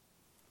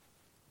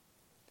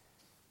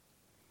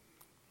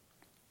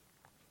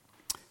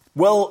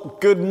Well,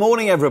 good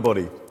morning,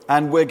 everybody.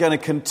 And we're going to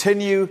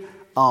continue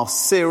our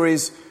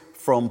series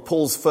from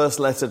Paul's first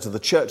letter to the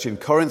church in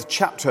Corinth,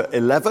 chapter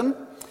 11.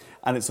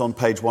 And it's on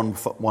page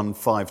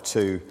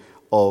 152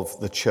 of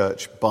the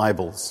church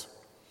Bibles.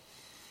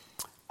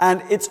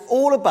 And it's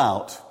all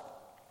about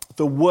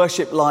the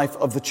worship life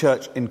of the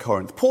church in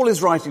Corinth. Paul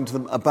is writing to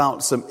them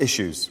about some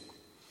issues.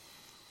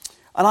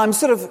 And I'm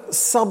sort of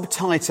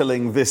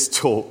subtitling this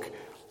talk,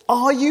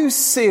 "Are you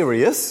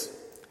serious?"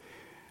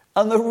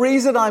 And the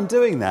reason I'm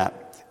doing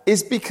that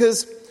is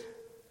because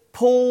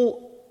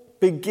Paul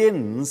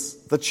begins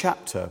the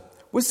chapter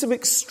with some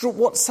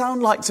what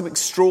sound like some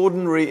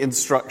extraordinary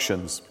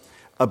instructions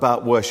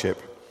about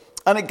worship.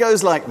 And it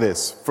goes like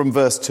this from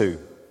verse 2.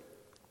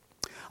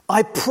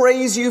 "I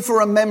praise you for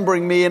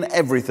remembering me in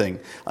everything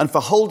and for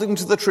holding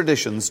to the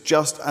traditions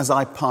just as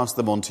I passed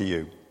them on to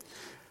you.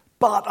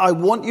 But I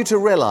want you to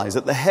realize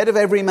that the head of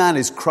every man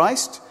is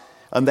Christ,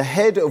 and the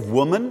head of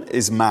woman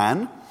is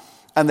man,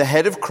 and the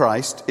head of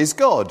Christ is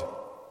God.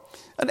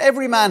 And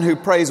every man who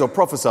prays or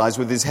prophesies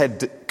with his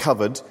head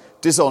covered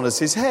dishonors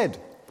his head.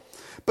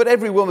 But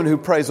every woman who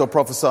prays or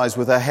prophesies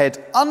with her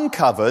head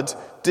uncovered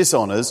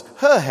dishonors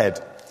her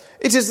head.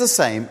 It is the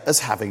same as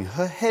having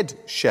her head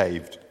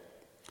shaved.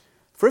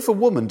 For if a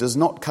woman does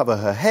not cover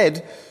her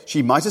head,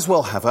 she might as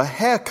well have her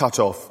hair cut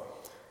off.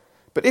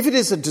 But if it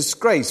is a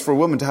disgrace for a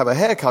woman to have her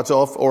hair cut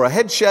off or her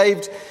head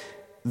shaved,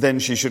 then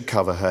she should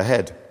cover her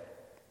head.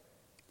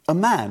 A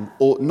man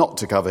ought not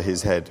to cover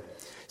his head,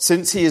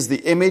 since he is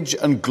the image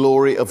and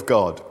glory of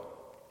God.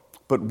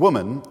 But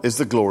woman is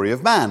the glory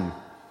of man.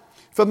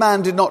 For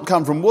man did not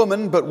come from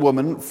woman, but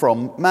woman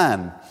from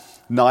man.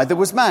 Neither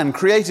was man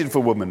created for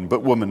woman,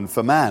 but woman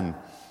for man.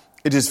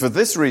 It is for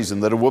this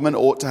reason that a woman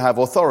ought to have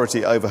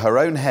authority over her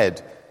own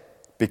head,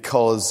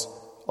 because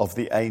of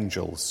the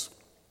angels."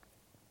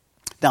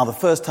 Now, the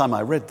first time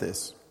I read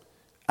this,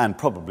 and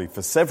probably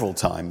for several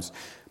times,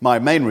 my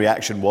main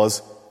reaction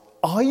was,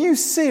 "Are you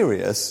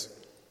serious?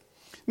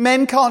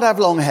 Men can't have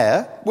long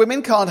hair.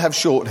 Women can't have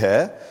short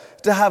hair.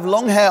 To have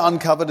long hair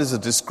uncovered is a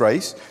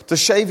disgrace. To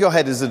shave your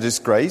head is a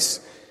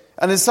disgrace.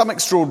 And in some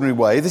extraordinary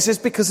way, this is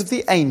because of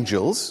the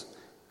angels.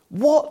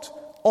 What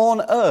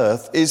on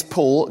earth is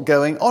Paul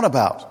going on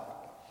about?"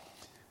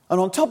 And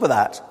on top of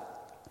that,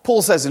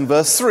 Paul says in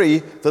verse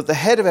 3 that the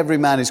head of every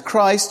man is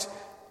Christ,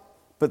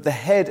 but the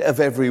head of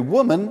every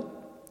woman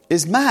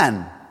is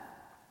man,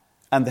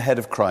 and the head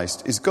of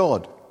Christ is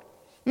God.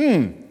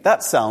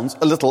 That sounds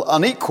a little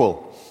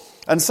unequal.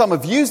 And some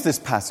have used this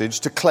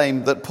passage to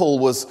claim that Paul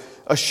was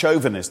a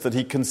chauvinist, that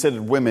he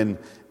considered women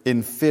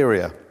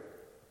inferior.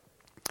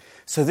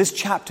 So this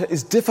chapter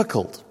is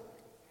difficult.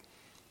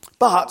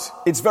 But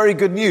it's very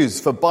good news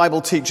for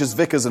Bible teachers,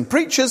 vicars and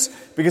preachers,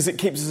 because it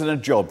keeps us in a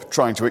job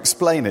trying to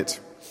explain it.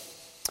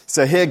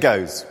 So here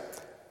goes.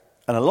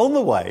 And along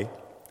the way,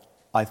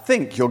 I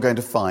think you're going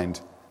to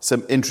find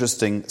some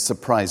interesting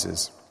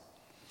surprises.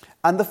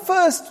 And the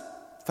first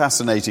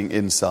fascinating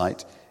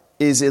insight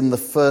is in the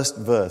first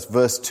verse,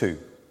 verse 2.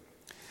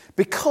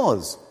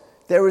 Because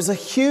there is a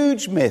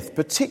huge myth,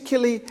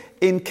 particularly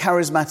in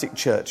charismatic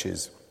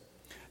churches,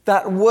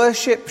 that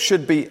worship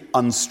should be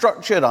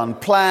unstructured,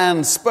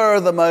 unplanned, spur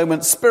of the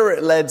moment,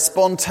 spirit-led,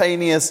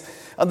 spontaneous,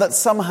 and that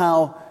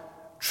somehow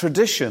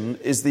tradition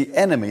is the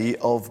enemy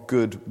of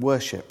good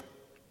worship.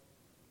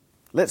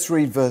 Let's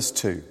read verse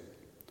 2.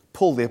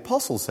 Paul the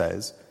Apostle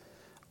says,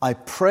 "I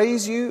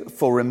praise you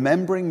for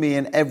remembering me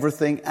in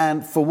everything,"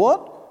 and for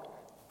what?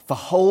 "For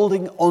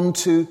holding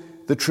onto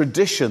the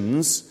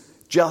traditions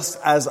just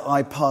as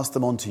I passed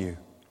them on to you."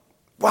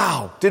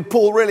 Wow, did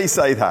Paul really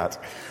say that?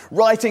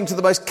 Writing to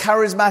the most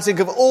charismatic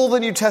of all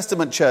the New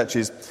Testament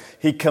churches,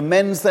 he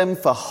commends them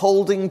for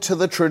holding to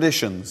the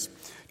traditions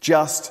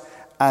just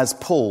as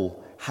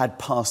Paul had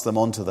passed them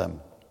on to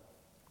them.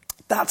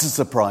 That's a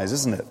surprise,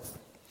 isn't it?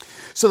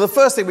 So the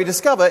first thing we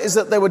discover is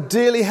that there were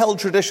dearly held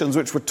traditions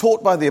which were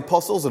taught by the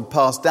apostles and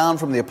passed down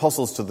from the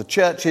apostles to the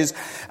churches,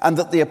 and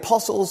that the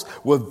apostles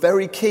were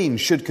very keen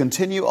should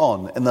continue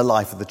on in the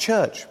life of the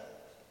church.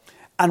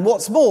 And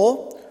what's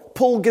more,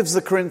 Paul gives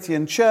the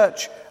Corinthian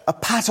church a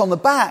pat on the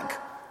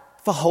back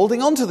for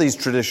holding on to these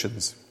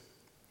traditions.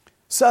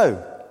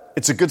 So,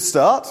 it's a good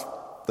start.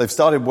 They've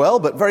started well,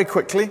 but very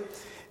quickly,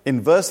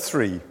 in verse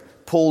 3,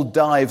 Paul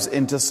dives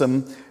into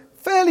some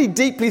fairly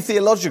deeply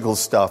theological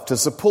stuff to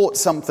support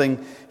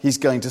something he's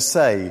going to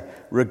say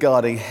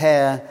regarding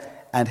hair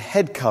and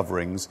head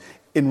coverings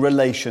in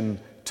relation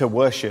to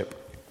worship.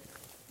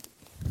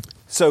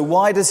 So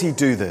why does he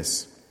do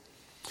this?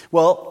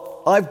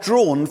 Well, I've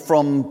drawn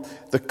from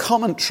the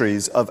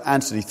commentaries of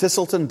Anthony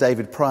Thistleton,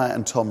 David Pryor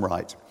and Tom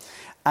Wright.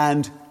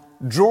 And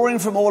drawing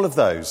from all of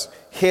those,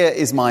 here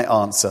is my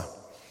answer.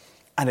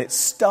 And it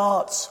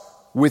starts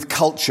with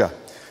culture.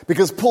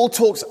 Because Paul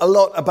talks a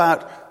lot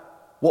about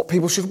what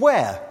people should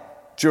wear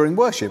during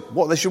worship,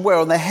 what they should wear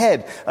on their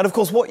head. And of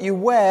course, what you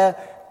wear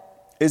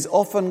is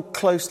often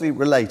closely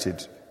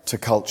related to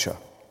culture.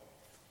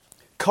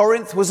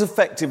 Corinth was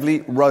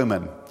effectively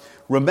Roman,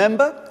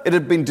 Remember, it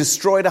had been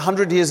destroyed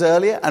 100 years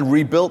earlier and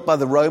rebuilt by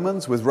the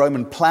Romans with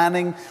Roman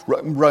planning,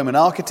 Roman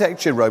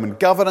architecture, Roman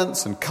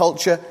governance and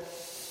culture.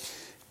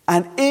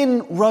 And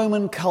in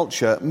Roman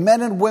culture,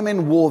 men and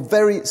women wore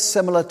very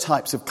similar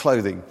types of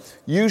clothing,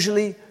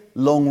 usually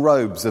long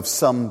robes of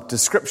some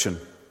description,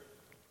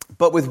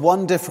 but with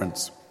one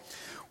difference.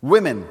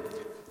 Women,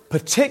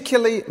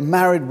 particularly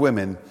married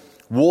women,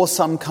 wore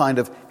some kind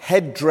of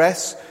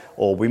headdress,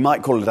 or we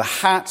might call it a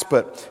hat,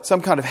 but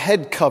some kind of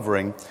head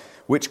covering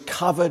which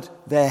covered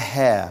their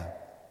hair.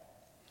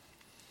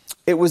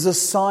 It was a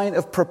sign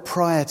of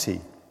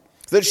propriety,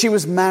 that she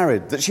was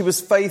married, that she was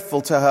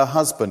faithful to her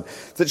husband,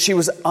 that she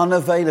was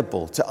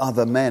unavailable to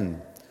other men.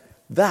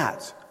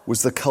 That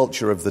was the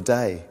culture of the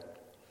day.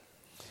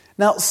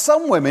 Now,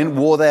 some women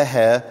wore their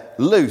hair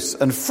loose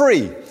and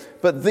free,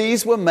 but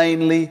these were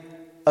mainly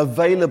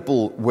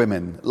available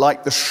women,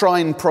 like the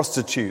shrine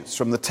prostitutes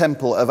from the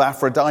temple of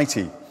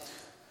Aphrodite,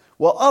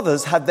 while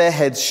others had their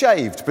heads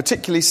shaved,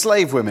 particularly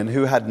slave women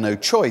who had no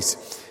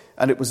choice,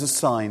 and it was a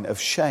sign of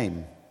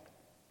shame.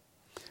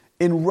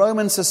 In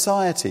Roman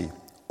society,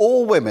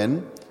 all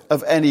women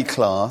of any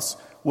class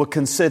were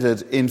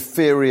considered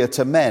inferior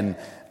to men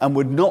and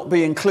would not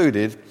be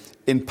included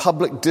in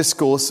public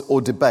discourse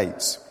or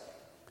debates.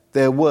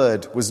 Their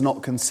word was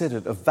not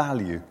considered of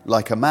value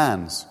like a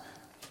man's.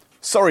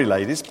 Sorry,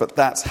 ladies, but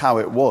that's how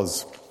it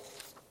was.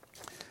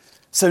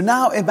 So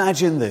now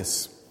imagine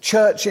this,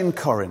 church in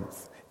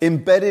Corinth,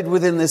 embedded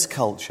within this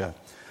culture.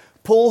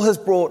 Paul has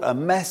brought a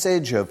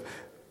message of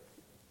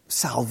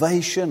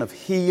salvation, of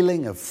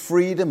healing, of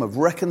freedom, of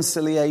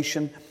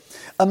reconciliation,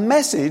 a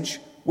message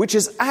which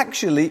has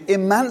actually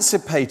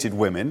emancipated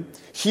women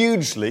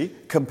hugely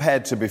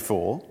compared to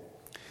before.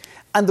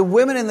 And the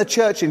women in the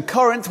church in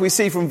Corinth, we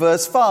see from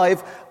verse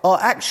 5, are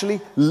actually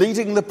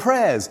leading the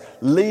prayers,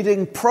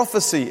 leading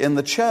prophecy in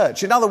the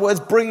church. In other words,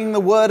 bringing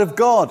the word of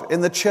God in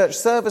the church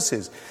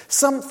services.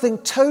 Something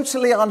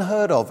totally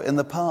unheard of in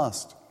the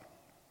past.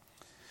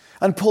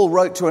 And Paul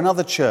wrote to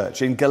another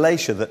church in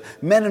Galatia that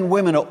men and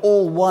women are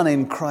all one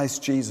in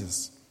Christ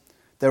Jesus.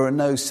 There are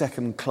no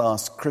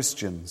second-class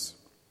Christians.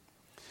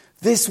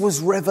 This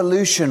was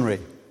revolutionary.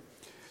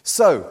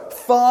 So,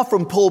 far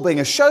from Paul being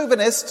a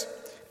chauvinist,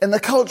 in the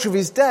culture of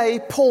his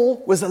day,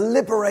 Paul was a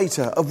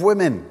liberator of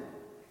women.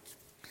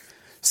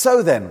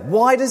 So then,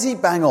 why does he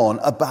bang on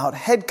about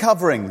head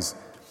coverings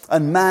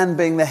and man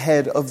being the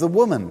head of the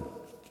woman?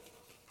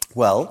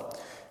 Well,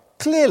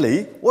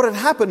 clearly, what had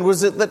happened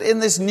was that in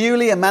this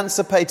newly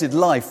emancipated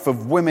life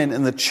of women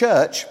in the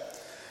church,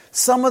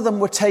 some of them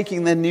were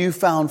taking their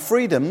newfound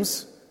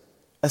freedoms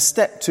a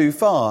step too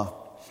far.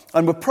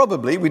 And were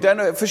probably, we don't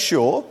know it for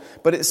sure,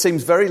 but it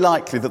seems very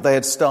likely that they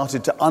had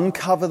started to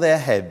uncover their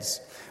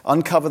heads,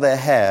 uncover their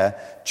hair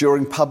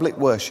during public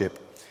worship,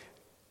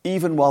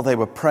 even while they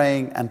were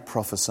praying and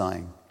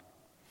prophesying.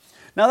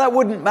 Now, that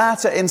wouldn't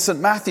matter in St.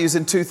 Matthew's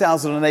in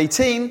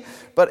 2018,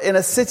 but in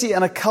a city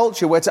and a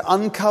culture where to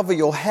uncover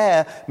your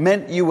hair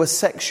meant you were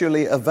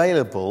sexually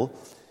available,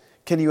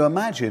 can you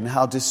imagine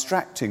how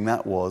distracting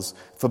that was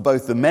for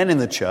both the men in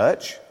the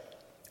church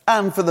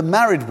and for the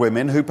married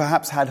women who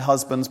perhaps had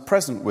husbands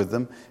present with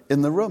them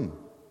in the room?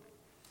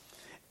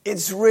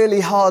 It's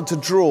really hard to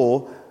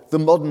draw the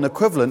modern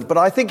equivalent, but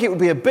I think it would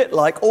be a bit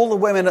like all the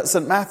women at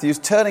St. Matthew's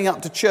turning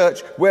up to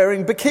church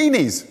wearing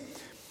bikinis.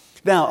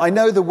 Now, I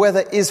know the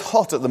weather is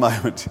hot at the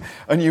moment,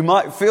 and you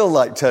might feel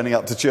like turning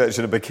up to church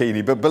in a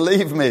bikini, but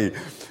believe me,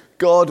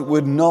 God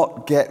would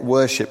not get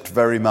worshipped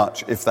very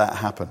much if that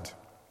happened.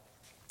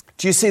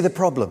 Do you see the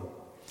problem?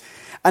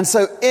 And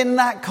so in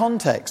that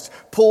context,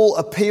 Paul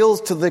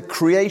appeals to the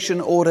creation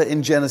order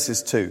in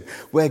Genesis 2,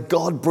 where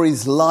God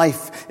breathes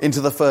life into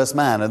the first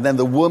man, and then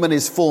the woman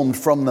is formed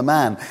from the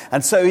man.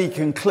 And so he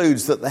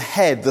concludes that the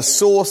head, the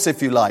source,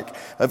 if you like,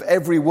 of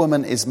every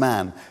woman is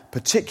man,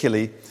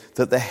 particularly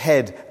that the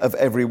head of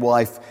every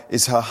wife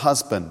is her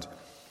husband.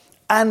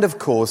 And of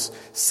course,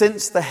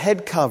 since the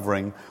head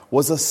covering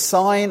was a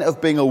sign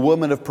of being a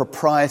woman of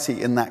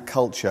propriety in that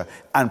culture,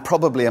 and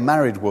probably a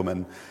married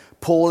woman,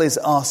 Paul is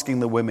asking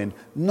the women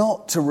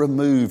not to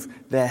remove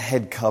their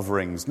head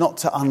coverings, not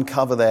to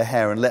uncover their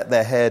hair and let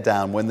their hair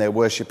down when they're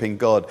worshipping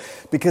God,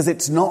 because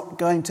it's not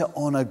going to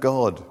honor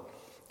God.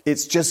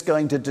 It's just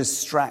going to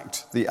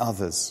distract the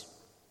others.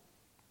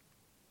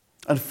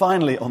 And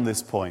finally, on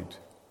this point,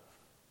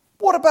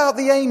 what about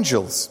the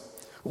angels?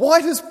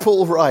 Why does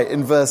Paul write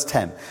in verse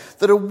 10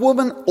 that a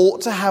woman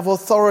ought to have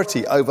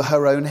authority over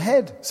her own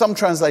head? Some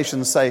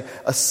translations say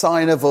a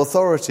sign of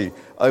authority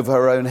over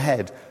her own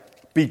head.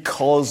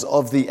 Because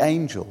of the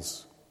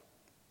angels?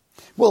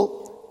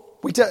 Well,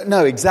 we don't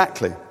know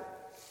exactly.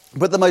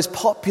 But the most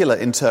popular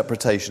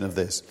interpretation of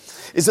this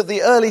is that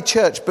the early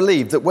church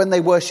believed that when they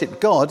worshipped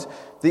God,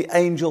 the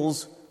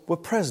angels were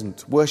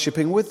present,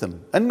 worshipping with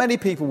them. And many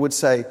people would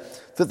say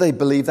that they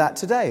believe that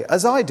today,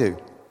 as I do.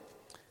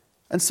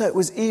 And so it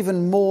was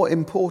even more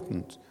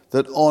important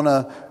that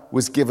honor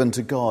was given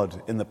to God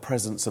in the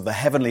presence of the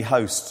heavenly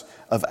host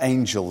of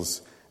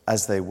angels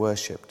as they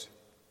worshipped.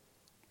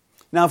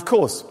 Now, of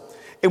course,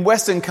 In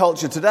Western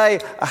culture today,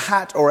 a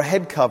hat or a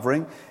head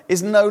covering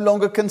is no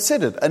longer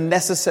considered a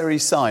necessary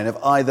sign of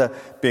either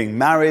being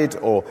married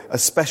or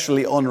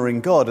especially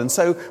honouring God. And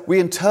so we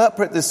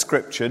interpret this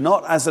scripture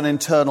not as an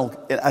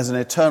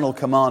eternal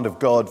command of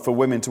God for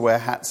women to wear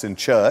hats in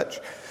church,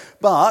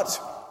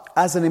 but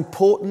as an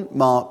important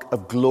mark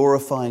of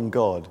glorifying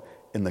God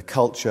in the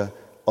culture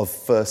of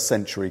first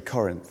century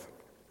Corinth.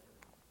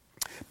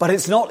 But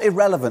it's not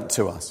irrelevant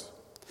to us,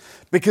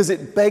 because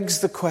it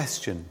begs the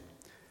question,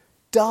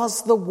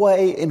 does the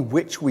way in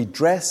which we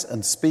dress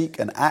and speak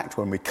and act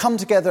when we come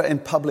together in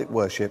public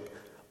worship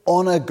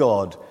honour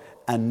God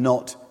and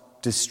not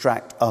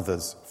distract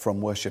others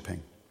from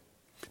worshipping?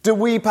 Do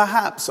we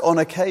perhaps on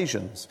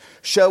occasions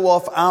show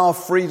off our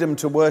freedom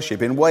to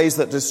worship in ways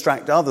that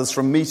distract others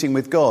from meeting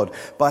with God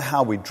by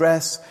how we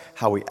dress,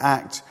 how we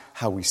act,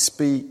 how we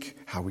speak,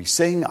 how we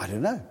sing? I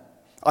don't know.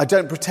 I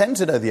don't pretend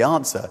to know the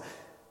answer,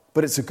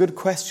 but it's a good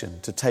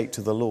question to take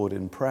to the Lord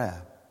in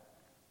prayer.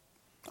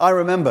 I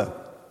remember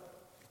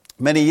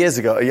many years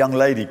ago, a young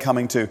lady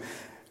coming to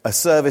a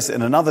service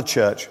in another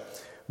church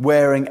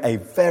wearing a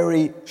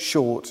very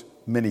short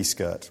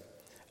miniskirt.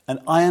 And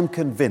I am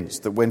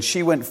convinced that when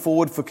she went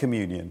forward for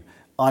communion,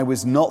 I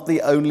was not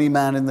the only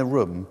man in the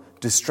room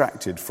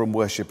distracted from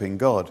worshipping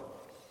God.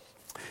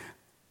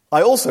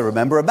 I also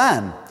remember a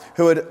man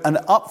who had an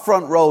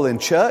upfront role in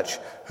church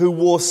who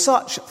wore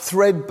such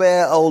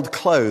threadbare old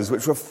clothes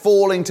which were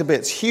falling to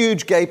bits,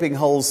 huge gaping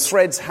holes,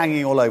 threads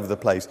hanging all over the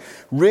place,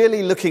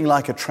 really looking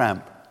like a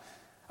tramp.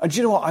 And do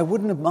you know what? I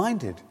wouldn't have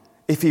minded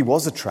if he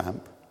was a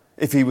tramp,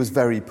 if he was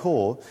very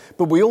poor,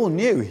 but we all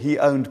knew he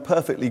owned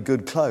perfectly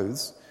good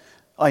clothes.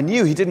 I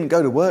knew he didn't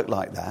go to work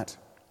like that.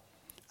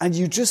 And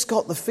you just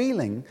got the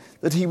feeling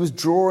that he was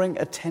drawing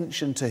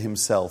attention to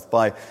himself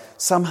by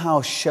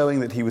somehow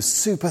showing that he was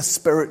super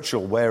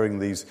spiritual wearing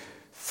these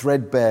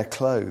threadbare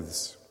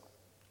clothes.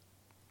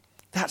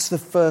 That's the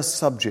first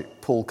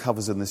subject Paul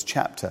covers in this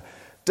chapter.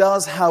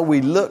 Does how we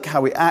look,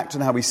 how we act,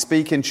 and how we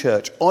speak in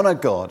church honour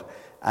God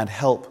and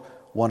help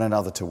one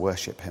another to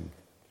worship him?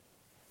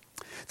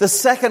 The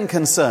second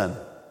concern,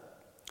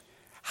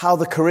 how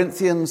the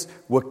Corinthians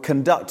were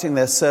conducting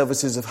their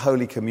services of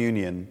Holy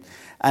Communion.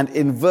 And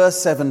in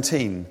verse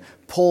 17,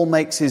 Paul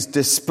makes his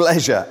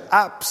displeasure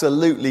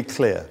absolutely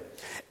clear.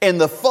 In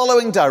the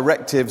following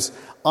directives,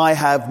 I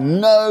have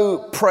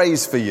no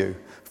praise for you,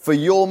 for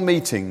your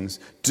meetings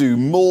do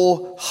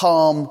more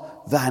harm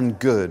than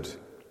good.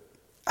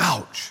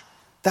 Ouch,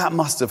 that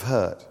must have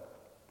hurt.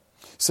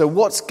 So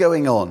what's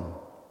going on?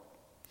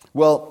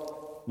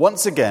 Well,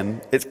 once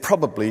again, it's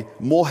probably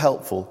more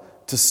helpful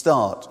to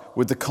start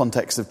with the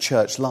context of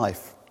church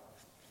life.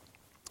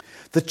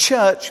 The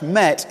church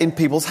met in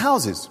people's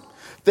houses.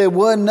 There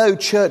were no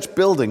church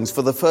buildings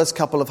for the first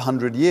couple of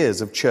 100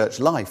 years of church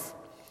life.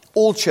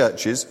 All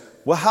churches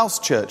were house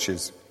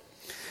churches.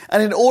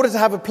 And in order to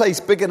have a place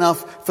big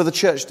enough for the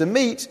church to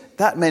meet,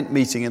 that meant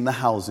meeting in the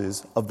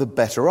houses of the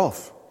better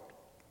off.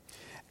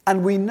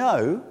 And we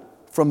know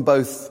from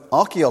both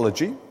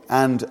archaeology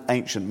and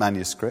ancient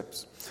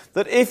manuscripts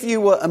that if you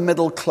were a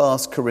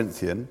middle-class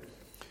Corinthian,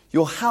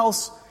 your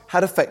house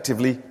had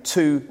effectively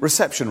two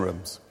reception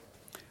rooms.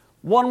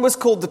 One was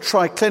called the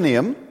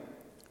triclinium,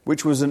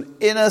 which was an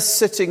inner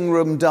sitting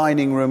room,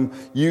 dining room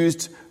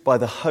used by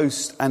the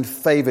host and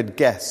favoured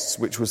guests,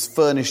 which was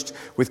furnished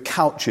with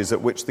couches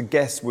at which the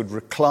guests would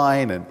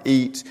recline and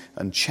eat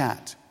and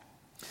chat.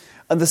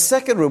 And the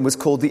second room was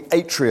called the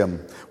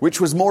atrium,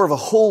 which was more of a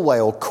hallway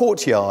or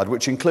courtyard,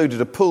 which included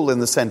a pool in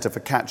the centre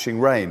for catching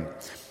rain.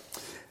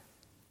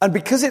 And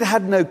because it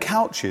had no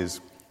couches,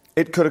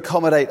 it could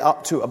accommodate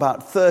up to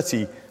about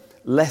 30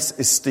 less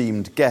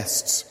esteemed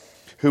guests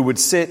who would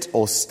sit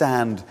or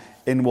stand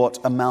in what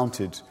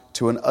amounted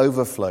to an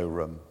overflow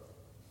room.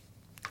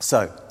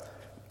 So,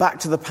 back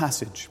to the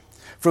passage.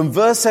 From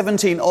verse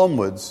 17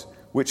 onwards,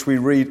 which we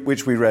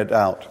read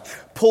out,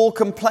 Paul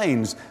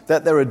complains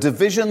that there are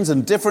divisions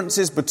and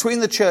differences between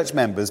the church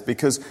members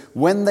because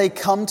when they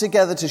come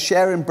together to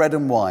share in bread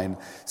and wine,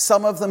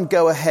 some of them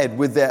go ahead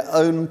with their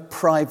own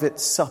private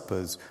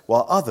suppers,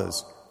 while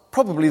others,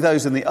 probably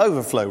those in the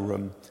overflow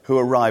room who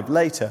arrived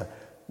later,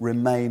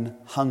 remain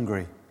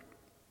hungry.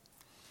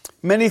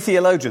 Many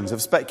theologians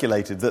have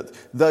speculated that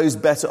those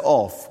better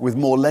off with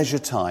more leisure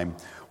time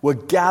were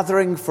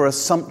gathering for a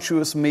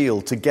sumptuous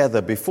meal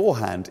together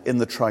beforehand in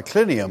the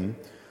triclinium,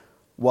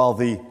 while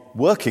the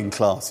working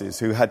classes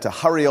who had to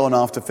hurry on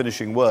after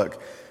finishing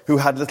work, who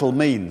had little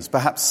means,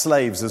 perhaps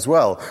slaves as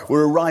well,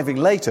 were arriving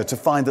later to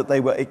find that they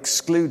were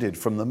excluded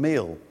from the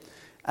meal.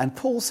 And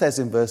Paul says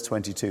in verse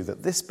 22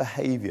 that this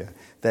behaviour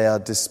they are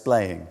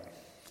displaying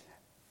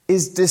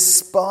is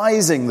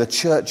despising the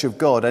church of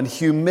God and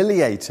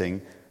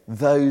humiliating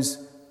those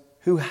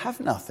who have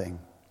nothing.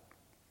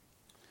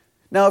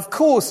 Now, of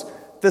course,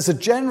 there's a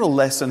general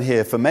lesson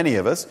here for many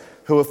of us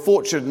who are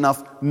fortunate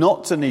enough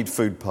not to need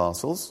food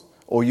parcels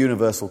or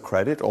universal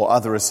credit or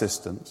other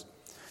assistance,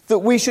 that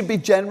we should be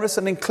generous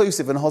and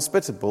inclusive and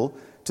hospitable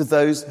to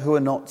those who are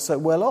not so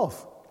well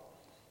off.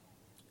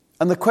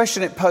 And the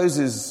question it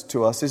poses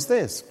to us is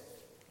this: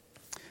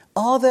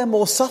 are there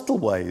more subtle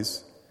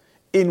ways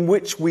in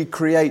which we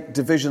create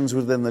divisions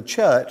within the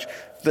church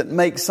that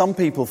make some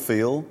people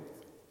feel,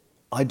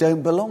 I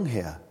don't belong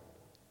here.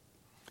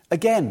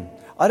 Again,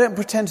 I don't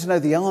pretend to know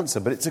the answer,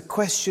 but it's a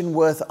question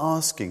worth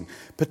asking,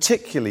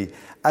 particularly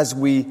as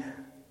we,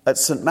 at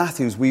St.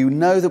 Matthew's, we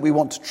know that we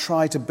want to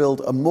try to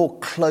build a more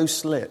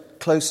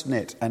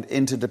close-knit and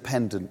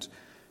interdependent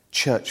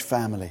church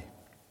family.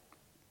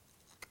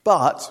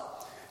 But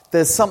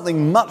there's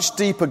something much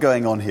deeper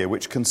going on here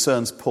which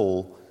concerns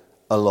Paul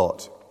a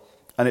lot.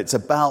 And it's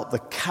about the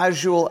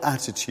casual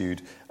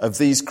attitude of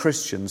these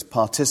Christians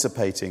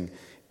participating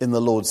in the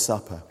Lord's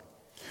Supper.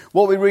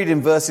 What we read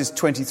in verses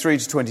 23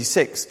 to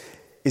 26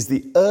 is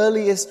the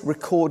earliest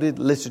recorded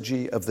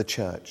liturgy of the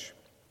church.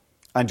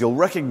 And you'll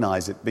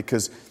recognize it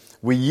because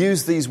we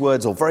use these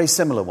words, or very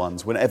similar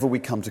ones, whenever we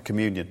come to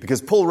communion.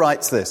 Because Paul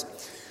writes this,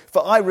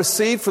 "For I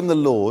received from the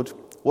Lord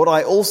what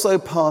I also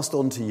passed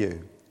on to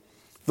you.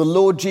 The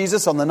Lord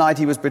Jesus, on the night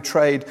he was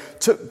betrayed,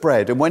 took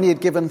bread, and when he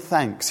had given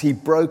thanks, he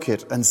broke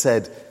it and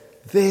said,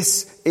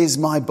 'This is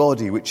my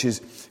body, which is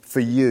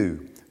for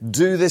you.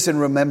 Do this in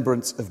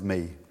remembrance of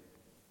me.'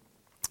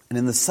 And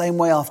in the same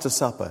way after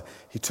supper,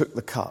 he took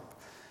the cup,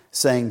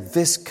 saying,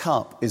 'This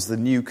cup is the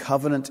new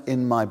covenant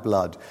in my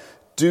blood.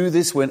 Do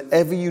this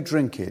whenever you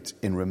drink it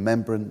in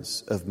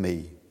remembrance of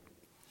me.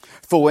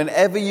 For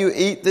whenever you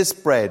eat this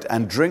bread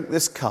and drink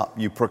this cup,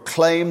 you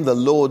proclaim the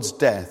Lord's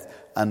death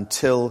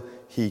until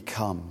he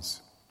comes.'"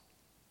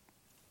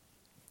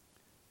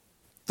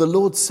 The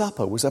Lord's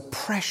Supper was a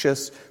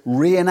precious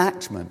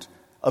reenactment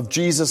of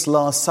Jesus'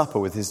 Last Supper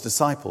with his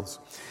disciples.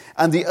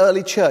 And the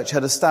early church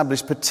had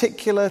established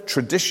particular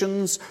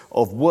traditions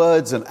of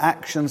words and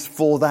actions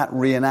for that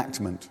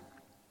reenactment.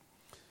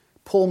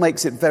 Paul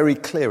makes it very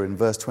clear in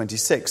verse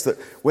 26 that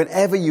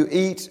whenever you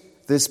eat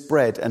this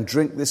bread and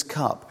drink this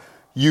cup,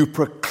 you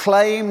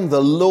proclaim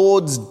the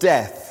Lord's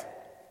death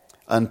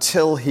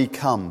until he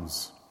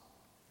comes.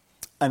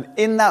 And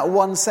in that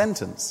one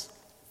sentence,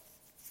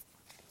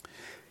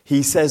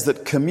 he says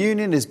that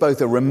communion is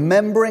both a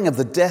remembering of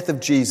the death of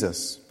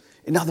Jesus,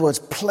 in other words,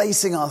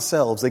 placing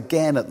ourselves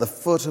again at the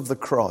foot of the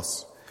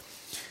cross,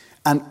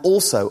 and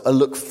also a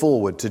look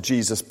forward to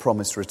Jesus'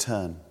 promised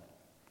return.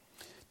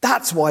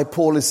 That's why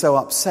Paul is so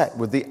upset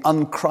with the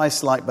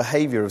un-Christ-like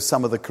behavior of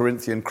some of the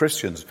Corinthian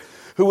Christians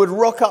who would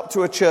rock up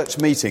to a church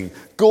meeting,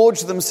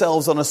 gorge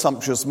themselves on a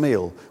sumptuous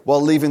meal,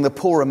 while leaving the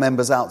poorer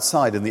members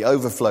outside in the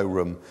overflow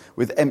room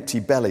with empty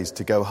bellies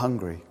to go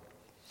hungry.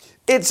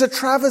 It's a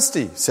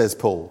travesty, says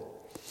Paul.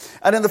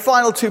 And in the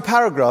final 2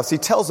 paragraphs, he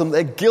tells them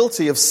they're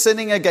guilty of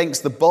sinning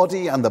against the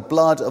body and the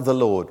blood of the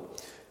Lord,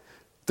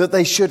 that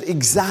they should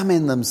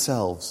examine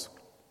themselves,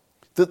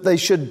 that they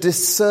should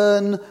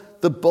discern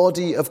the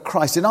body of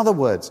Christ. In other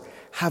words,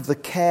 have the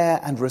care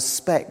and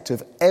respect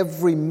of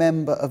every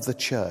member of the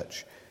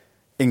church,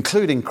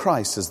 including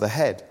Christ as the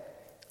head,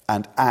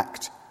 and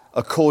act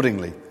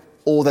accordingly,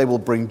 or they will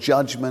bring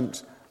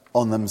judgment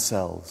on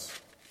themselves.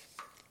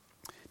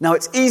 Now,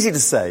 it's easy to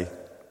say,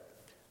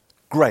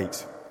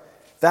 great,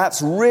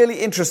 that's really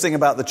interesting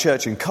about the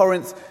church in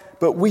Corinth,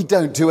 but we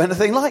don't do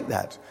anything like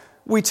that.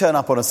 We turn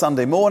up on a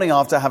Sunday morning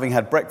after having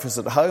had breakfast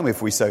at home,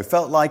 if we so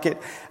felt like it,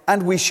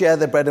 and we share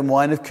the bread and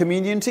wine of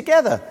communion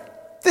together.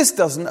 This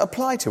doesn't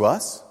apply to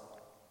us.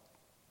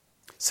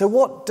 So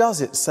what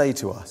does it say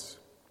to us?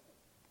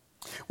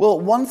 Well,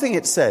 one thing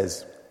it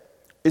says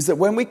is that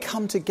when we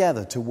come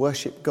together to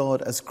worship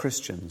God as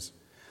Christians,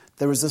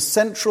 there is a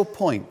central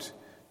point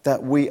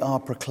that we are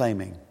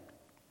proclaiming.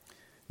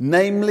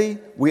 Namely,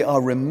 we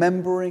are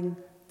remembering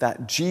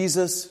that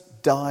Jesus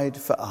died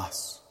for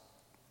us.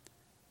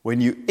 When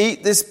you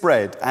eat this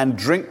bread and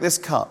drink this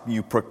cup,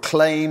 you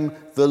proclaim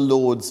the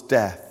Lord's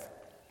death.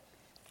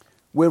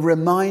 We're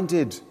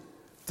reminded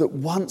that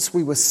once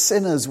we were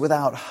sinners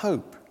without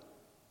hope,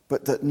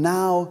 but that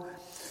now,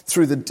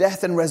 through the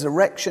death and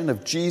resurrection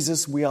of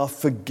Jesus, we are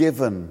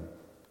forgiven,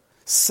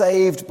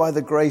 saved by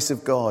the grace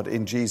of God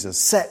in Jesus,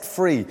 set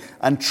free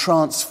and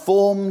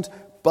transformed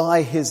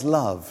by his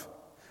love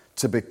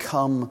to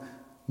become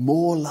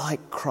more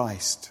like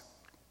Christ.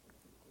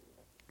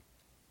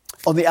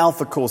 On the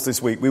Alpha course this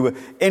week, we were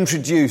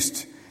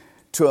introduced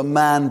to a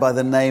man by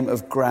the name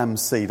of Graham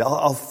Seed.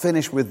 I'll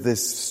finish with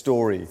this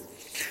story.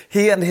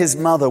 He and his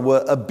mother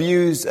were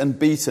abused and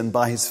beaten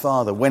by his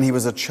father when he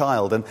was a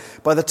child, and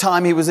by the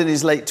time he was in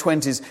his late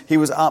 20s, he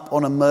was up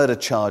on a murder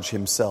charge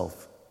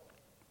himself.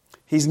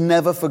 He's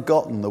never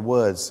forgotten the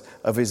words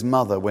of his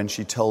mother when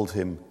she told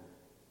him,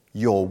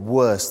 "You're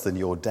worse than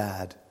your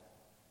dad,"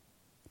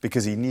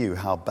 because he knew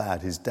how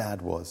bad his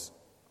dad was.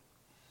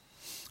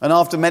 And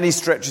after many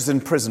stretches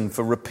in prison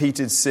for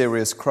repeated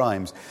serious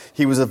crimes,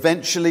 he was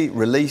eventually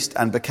released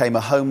and became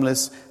a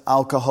homeless,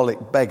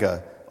 alcoholic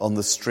beggar on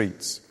the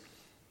streets.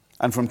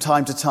 And from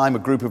time to time, a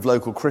group of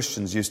local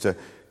Christians used to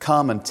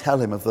come and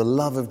tell him of the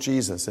love of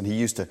Jesus, and he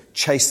used to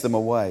chase them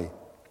away.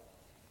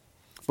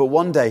 But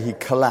one day he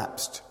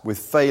collapsed with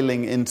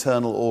failing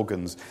internal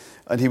organs,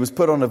 and he was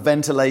put on a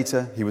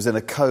ventilator. He was in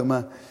a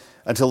coma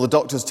until the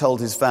doctors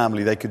told his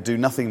family they could do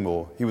nothing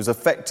more. He was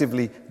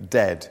effectively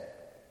dead,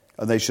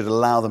 and they should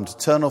allow them to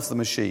turn off the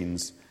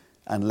machines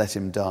and let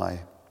him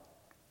die.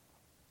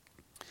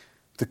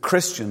 The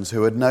Christians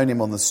who had known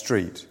him on the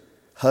street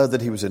heard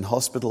that he was in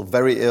hospital,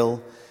 very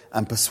ill,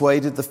 and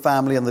persuaded the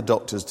family and the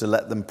doctors to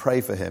let them pray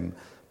for him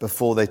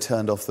before they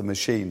turned off the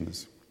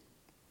machines.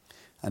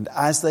 And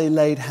as they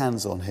laid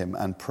hands on him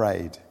and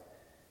prayed,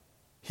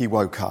 he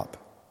woke up.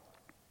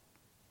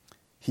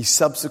 He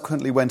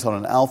subsequently went on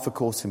an Alpha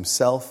course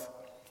himself.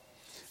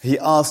 He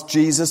asked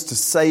Jesus to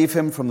save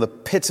him from the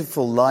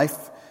pitiful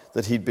life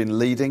that he'd been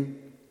leading.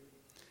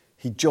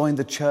 He joined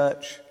the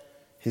church.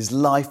 His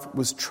life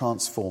was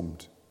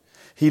transformed.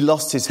 He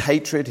lost his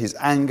hatred, his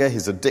anger,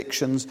 his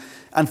addictions,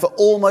 and for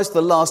almost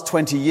the last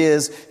 20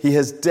 years, he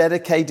has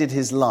dedicated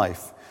his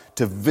life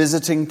to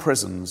visiting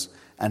prisons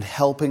and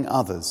helping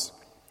others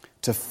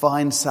to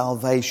find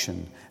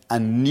salvation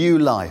and new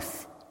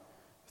life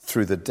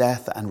through the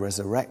death and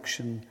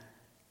resurrection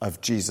of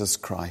Jesus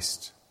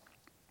Christ.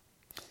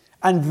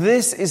 And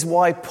this is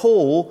why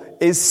Paul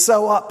is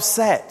so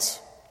upset.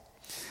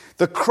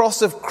 The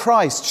cross of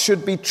Christ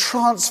should be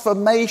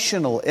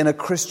transformational in a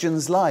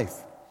Christian's life.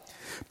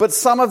 But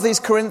some of these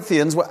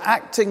Corinthians were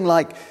acting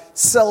like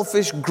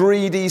selfish,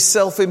 greedy,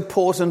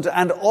 self-important,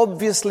 and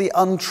obviously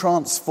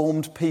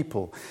untransformed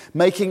people,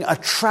 making a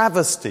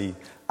travesty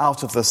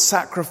out of the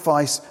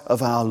sacrifice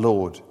of our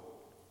Lord.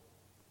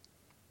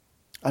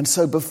 And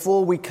so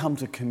before we come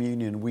to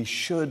communion, we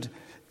should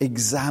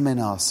examine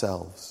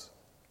ourselves.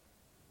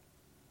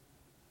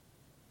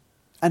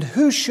 And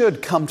who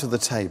should come to the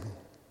table?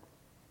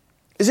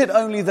 Is it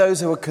only those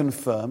who are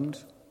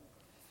confirmed?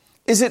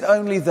 Is it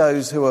only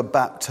those who are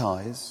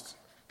baptized?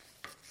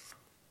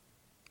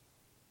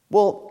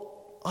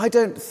 Well, I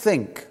don't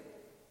think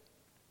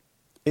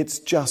it's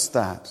just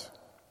that.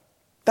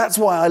 That's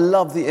why I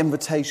love the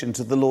invitation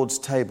to the Lord's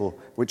table,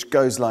 which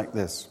goes like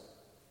this.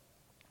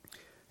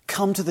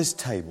 Come to this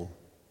table,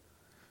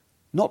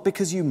 not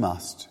because you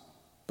must,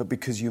 but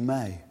because you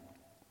may.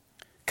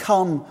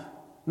 Come,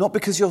 not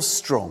because you're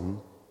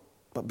strong,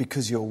 but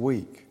because you're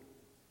weak.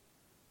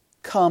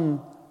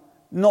 Come,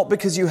 not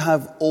because you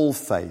have all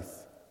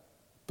faith,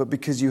 but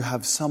because you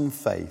have some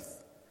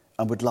faith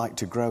and would like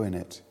to grow in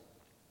it.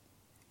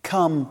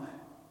 Come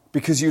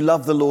because you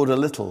love the Lord a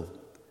little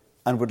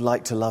and would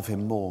like to love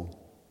him more.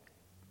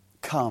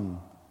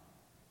 Come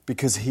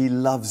because he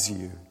loves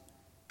you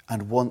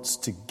and wants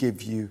to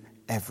give you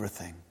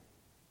everything.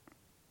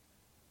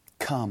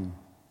 Come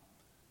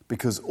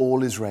because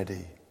all is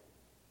ready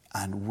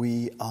and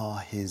we are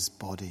his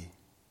body.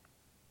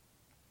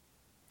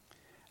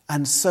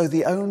 And so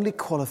the only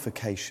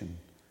qualification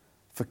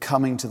for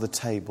coming to the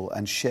table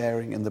and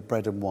sharing in the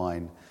bread and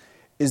wine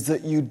is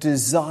that you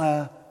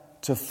desire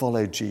to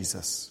follow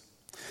Jesus.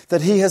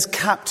 That he has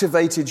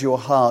captivated your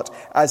heart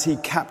as he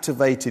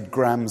captivated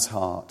Graham's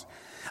heart.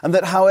 And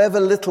that however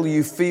little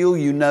you feel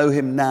you know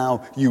him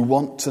now, you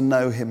want to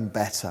know him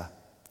better.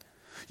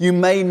 You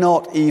may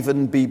not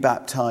even be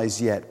baptized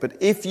yet, but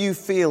if you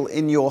feel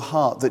in your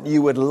heart that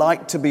you would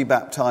like to be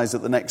baptized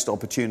at the next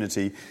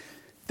opportunity,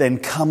 then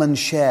come and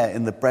share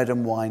in the bread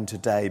and wine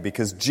today,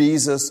 because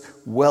Jesus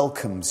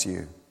welcomes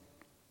you.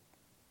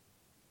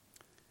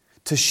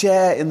 To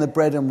share in the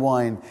bread and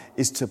wine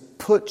is to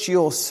put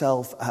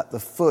yourself at the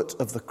foot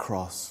of the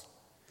cross.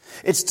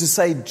 It's to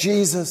say,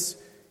 Jesus,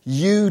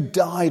 you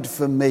died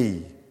for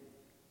me.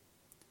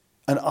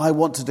 And I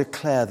want to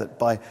declare that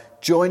by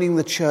joining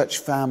the church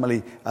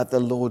family at the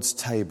Lord's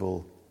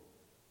table,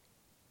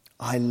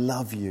 I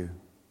love you.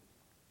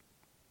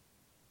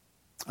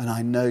 And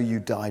I know you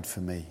died for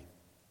me.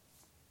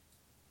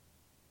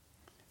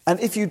 And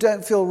if you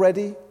don't feel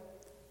ready,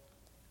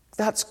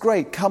 that's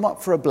great. Come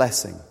up for a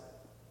blessing.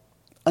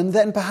 And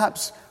then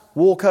perhaps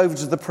walk over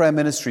to the prayer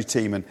ministry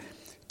team and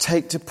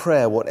take to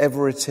prayer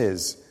whatever it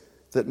is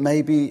that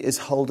maybe is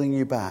holding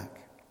you back.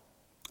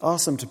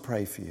 Ask them to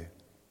pray for you.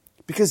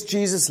 Because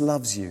Jesus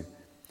loves you.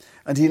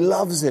 And he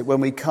loves it when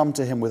we come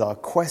to him with our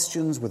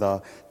questions, with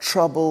our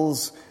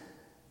troubles,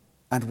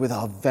 and with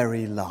our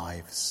very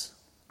lives.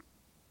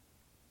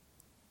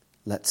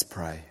 Let's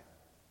pray.